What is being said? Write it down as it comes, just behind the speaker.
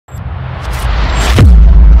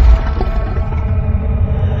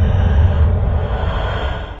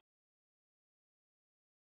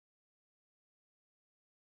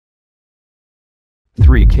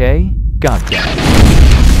3K, goddamn.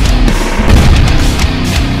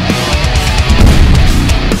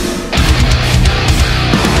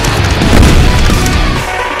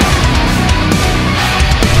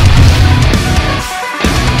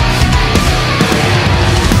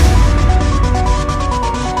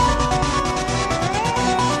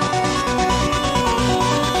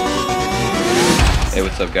 Hey,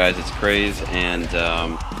 what's up guys, it's Kraze, and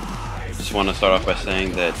just want to start off by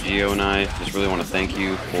saying that Gio and I just really want to thank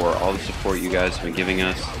you for all the support you guys have been giving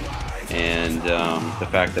us, and the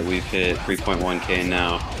fact that we've hit 3.1K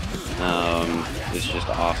now is just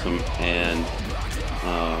awesome. And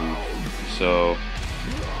so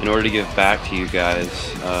in order to give back to you guys,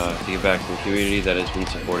 to give back to the community that has been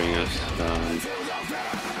supporting us,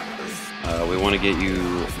 we want to get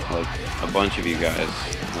you, like, a bunch of you guys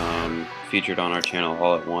featured on our channel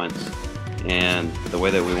all at once, and the way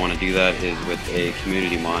that we want to do that is with a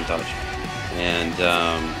community montage. And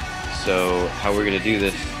so how we're going to do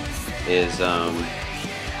this is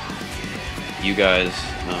you guys,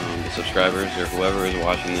 the subscribers or whoever is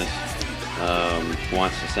watching this,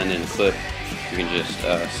 wants to send in a clip, you can just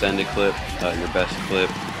send a clip, your best clip,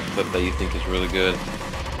 a clip that you think is really good,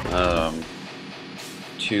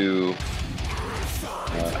 to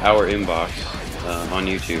our inbox on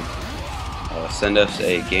YouTube. Send us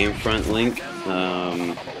a gamefront link.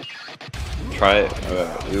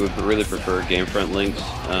 We would really prefer gamefront links,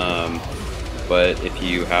 but if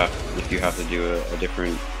you have to do a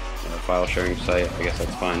different file sharing site, I guess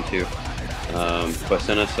that's fine too. But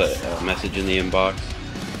send us a message in the inbox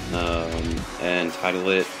and title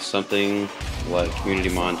it something like community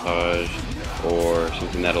montage, or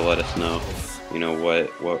something that'll let us know, you know,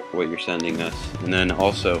 what you're sending us. And then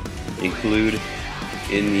also include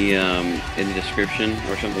in the description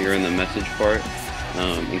or something, or in the message part,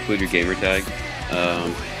 include your gamer tag,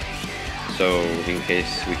 so in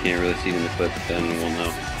case we can't really see it in the clip, then we'll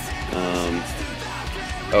know.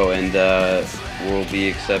 Oh, and we'll be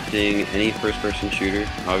accepting any first-person shooter,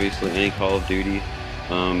 obviously any Call of Duty,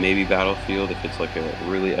 maybe Battlefield if it's like a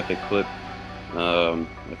really epic clip,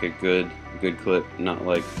 like a good clip, not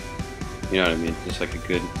like, you know what I mean, just like a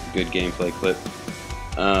good gameplay clip.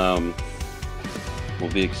 We'll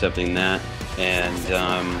be accepting that, and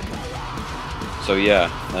so yeah,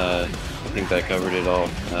 I think that covered it all.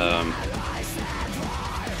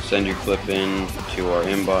 Send your clip in to our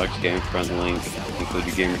inbox, gamefront link, include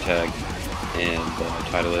your gamer tag, and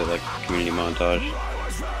title it like community montage.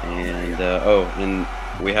 And oh, and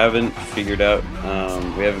we haven't figured out,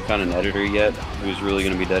 we haven't found an editor yet who's really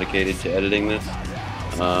going to be dedicated to editing this.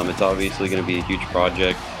 It's obviously going to be a huge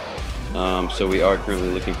project. So we are currently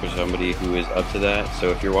looking for somebody who is up to that. So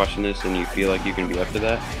if you're watching this and you feel like you can be up to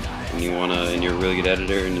that, and you wanna, and you're a really good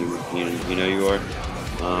editor, and you know you are,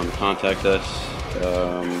 contact us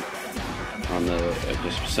on the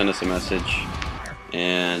just send us a message,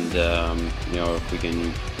 and you know, if we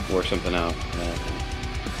can work something out.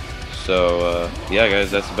 So yeah,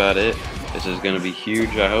 guys, that's about it. This is gonna be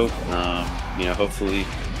huge. I hope. You know, hopefully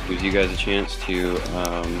gives you guys a chance to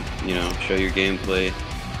you know, show your gameplay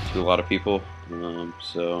to a lot of people.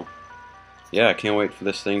 So yeah, I can't wait for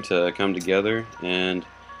this thing to come together, and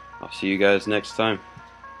I'll see you guys next time.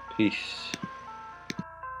 Peace.